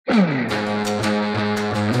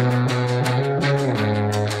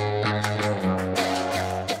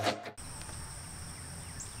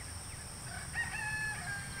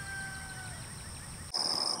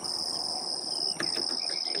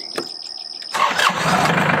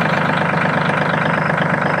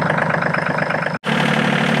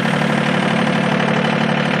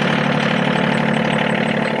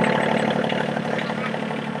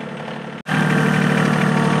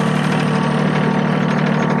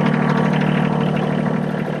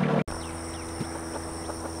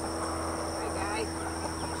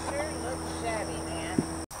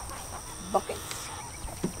Buckets.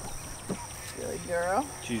 Good girl.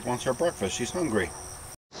 She wants her breakfast. She's hungry.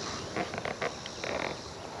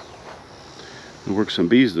 I worked some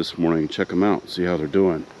bees this morning. Check them out. See how they're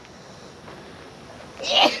doing.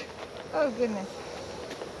 Oh goodness.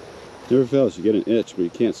 Never fails. You get an itch, but you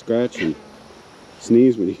can't scratch and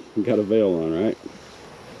sneeze when you got a veil on, right?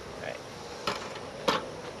 Right.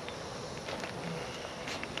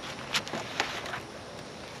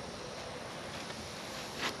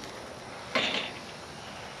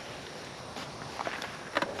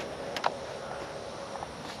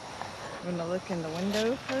 Want to look in the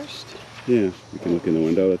window first? Yeah, you can look in the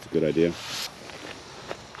window. That's a good idea.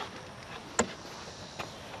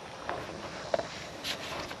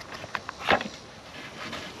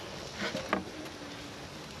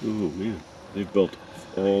 Oh man, they've built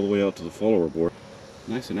all the way out to the follower board.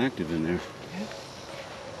 Nice and active in there. Yep.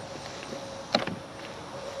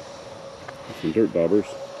 Some dirt daubers.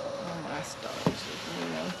 Oh, nice dogs. You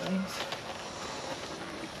know things.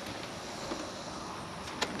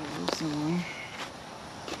 Somewhere.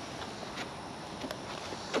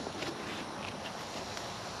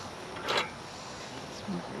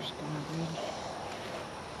 Smoker's going good.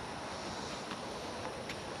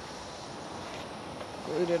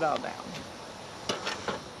 Glued it all down.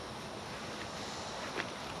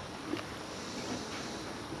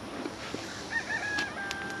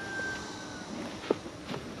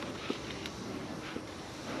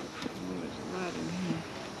 There's a lot in here.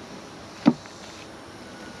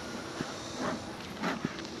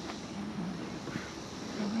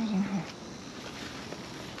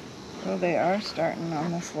 Well, they are starting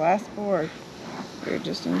on this last board. We're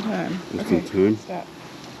just in time. Just in time? Stop.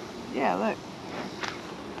 Yeah, look.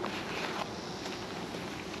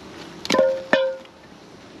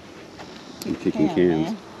 And kicking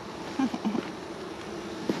cans.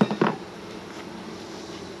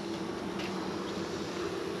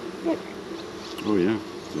 Look. Oh yeah,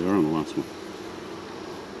 they are on the last one.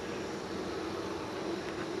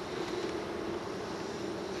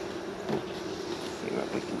 See what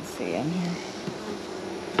we can see in here.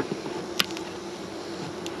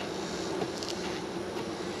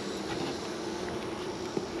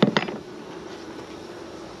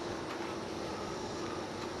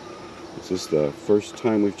 Is this the first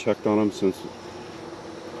time we've checked on them since?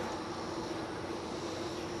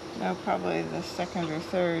 No, probably the second or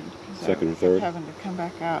third. Second or third? Having to come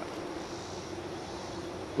back out.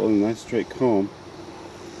 Well, a nice straight comb.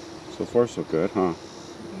 So far so good, huh?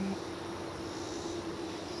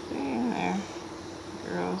 Stay in there,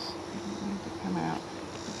 girls. You need to come out.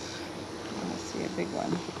 I want to see a big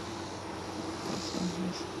one. This one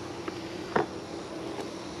is.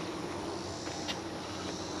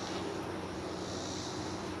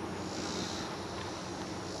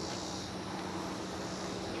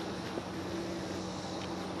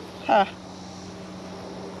 Huh.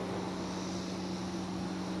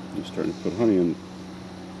 You're starting to put honey in.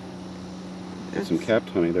 Get some capped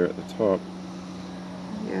honey there at the top.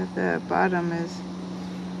 Yeah, the bottom is.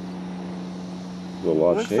 A little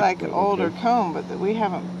odd Looks shape, like but an older okay. comb, but we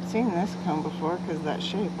haven't seen this comb before because that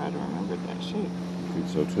shape. I'd remembered that shape. I think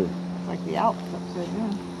so too. It's like the Alps upside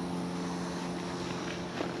down.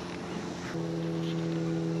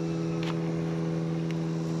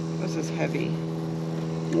 This is heavy.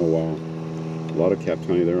 Oh wow. A lot of capped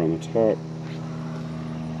honey there on the top.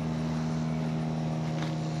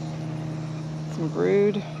 Some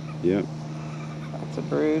brood. Yep. Lots of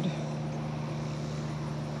brood.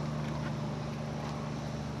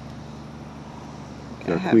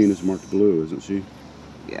 Our queen is marked blue, isn't she?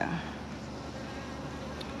 Yeah.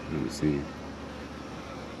 Let me see.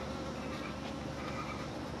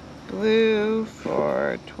 Blue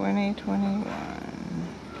for 2021.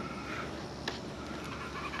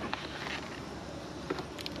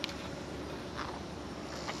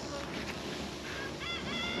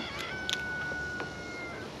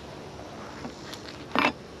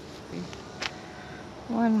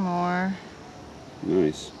 One more.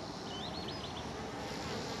 Nice.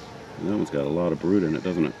 That one's got a lot of brood in it,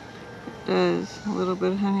 doesn't it? does. A little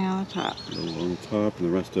bit of honey on the top. A little on the top, and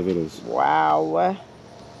the rest of it is Wow.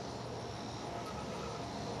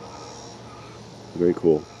 very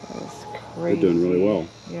cool. That's crazy. They're doing really well.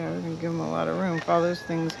 Yeah, we're going to give them a lot of room. If all those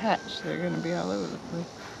things hatch, they're going to be all over the place.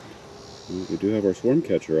 We do have our swarm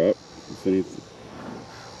catcher up. If anything,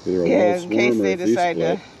 either a Yeah, wild in swarm case or they if these decide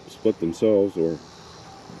to... split themselves, or...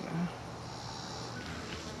 Yeah.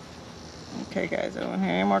 Okay, guys, I don't hear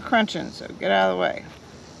any more crunching, so get out of the way.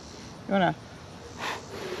 You want to...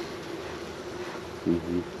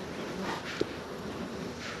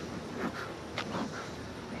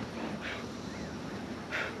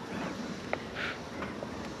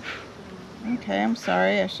 Okay, I'm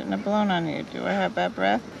sorry. I shouldn't have blown on you. Do I have bad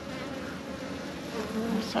breath?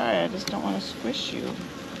 I'm sorry. I just don't want to squish you.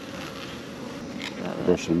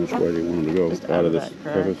 Brush them which way do you want them to go? Just Out of this that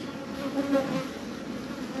crevice.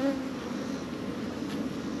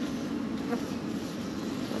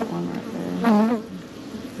 That one right there.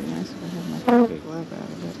 It'd be nice if I had my glove out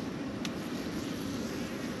of it.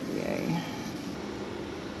 Yay.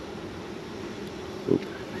 Oop.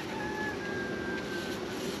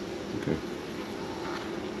 Okay.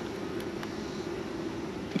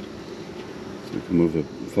 So we can move the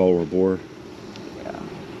follower board. Yeah.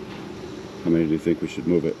 How many do you think we should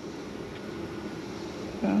move it?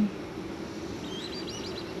 Yeah.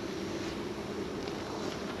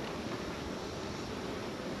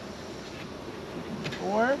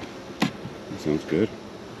 Four. That sounds good.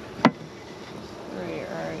 Three are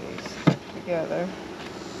already stuck together.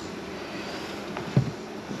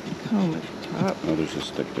 Comb at the top. Oh, there's a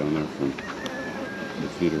stick down there from the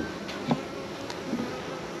feeder.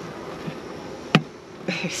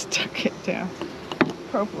 They stuck it down.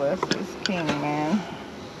 Propolis is king, man.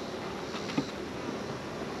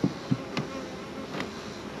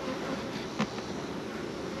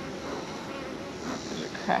 There's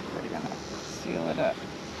a crack, we're gonna seal it up.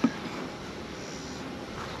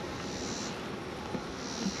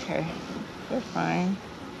 Okay, they're fine.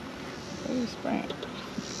 What are you spraying?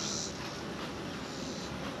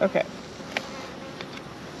 Okay.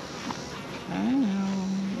 I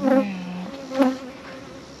know. Yeah.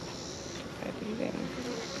 I didn't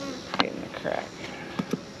get in the crack.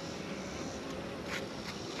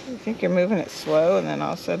 You think you're moving it slow, and then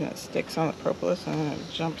all of a sudden it sticks on the propolis and then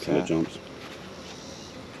it jumps And out. it jumps.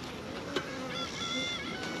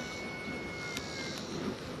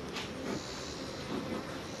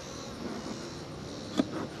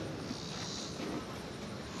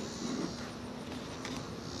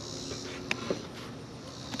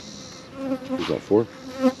 Is that 4?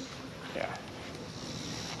 Yeah.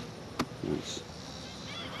 Nice.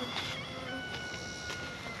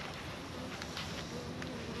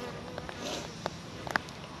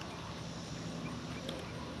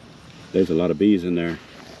 There's a lot of bees in there.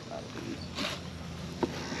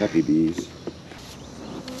 Happy bees.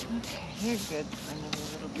 Okay, you're good for another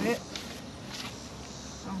little bit.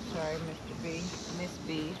 I'm sorry, Mr. B. Miss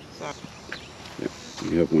B. Sorry. Yep.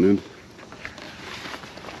 You have one in.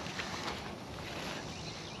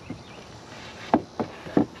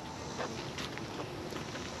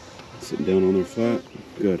 Sitting down on their flat.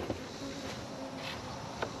 Good.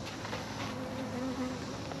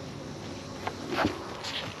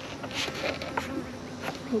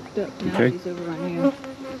 Poked up. Now Okay. she's over on you.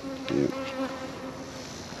 Yep.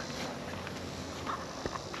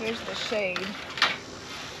 Here's the shade.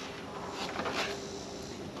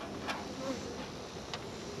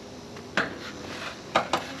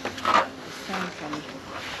 The sun comes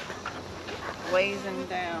blazing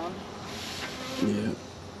down. Yeah.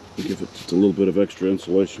 Give it just a little bit of extra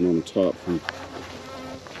insulation on the top from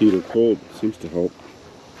heat or cold. Seems to help.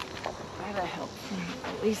 That'll help from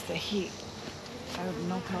at least the heat. I have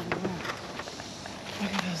no problem with that.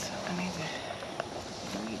 Look at those. I need to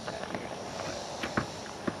weed back here.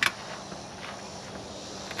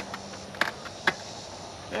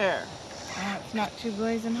 There. Now it's not too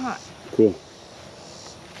blazing hot. Cool.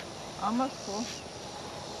 Almost full.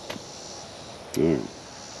 All right.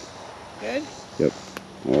 Good? Yep.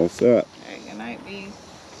 All set. All right, good night,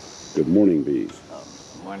 bees. Good morning, bees. Oh,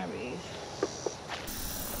 morning, bees.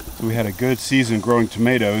 So we had a good season growing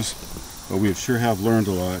tomatoes, but we sure have learned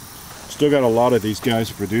a lot. Still got a lot of these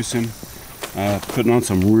guys producing, putting on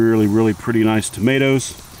some really pretty nice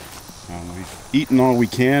tomatoes. We've eaten all we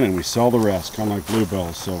can and we sell the rest, kind of like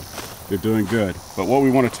bluebells, so they're doing good. But what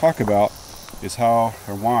we want to talk about is how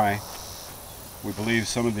or why we believe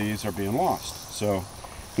some of these are being lost. So I'm going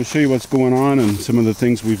to show you what's going on and some of the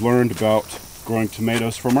things we've learned about growing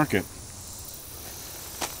tomatoes for market.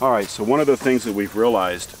 All right, so one of the things that we've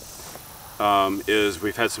realized is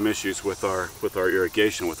we've had some issues with our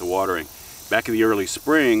irrigation, with the watering. Back in the early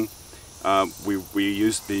spring, we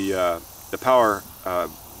used the power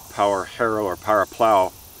harrow or power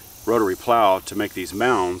plow, rotary plow, to make these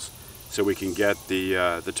mounds so we can get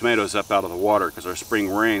the tomatoes up out of the water, because our spring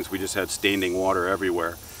rains, we just had standing water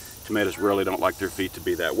everywhere. Tomatoes really don't like their feet to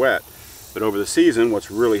be that wet. But over the season, what's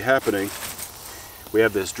really happening, we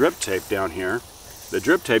have this drip tape down here. The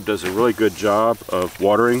drip tape does a really good job of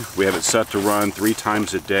watering. We have it set to run 3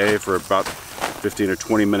 times a day for about 15 or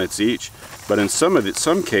 20 minutes each. But in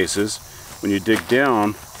some cases, when you dig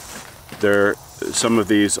down, some of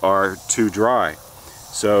these are too dry.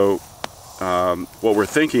 So what we're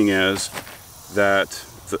thinking is that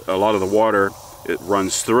a lot of the water, it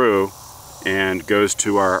runs through and goes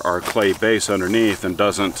to our clay base underneath and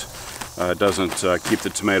doesn't keep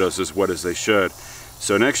the tomatoes as wet as they should.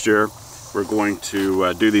 So next year we're going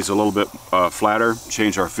to do these a little bit flatter,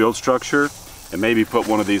 change our field structure, and maybe put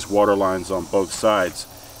one of these water lines on both sides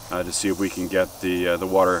to see if we can get the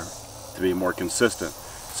water to be more consistent.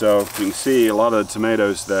 So you can see a lot of the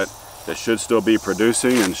tomatoes that should still be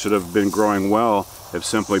producing and should have been growing well have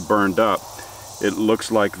simply burned up. It looks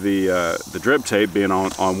like the drip tape being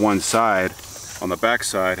on one side, on the back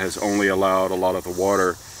side, has only allowed a lot of the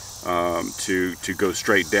water to go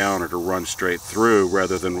straight down or to run straight through,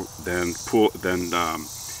 rather than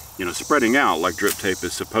spreading out like drip tape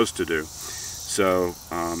is supposed to do. So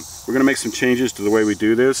we're going to make some changes to the way we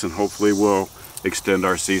do this, and hopefully we'll extend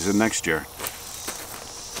our season next year.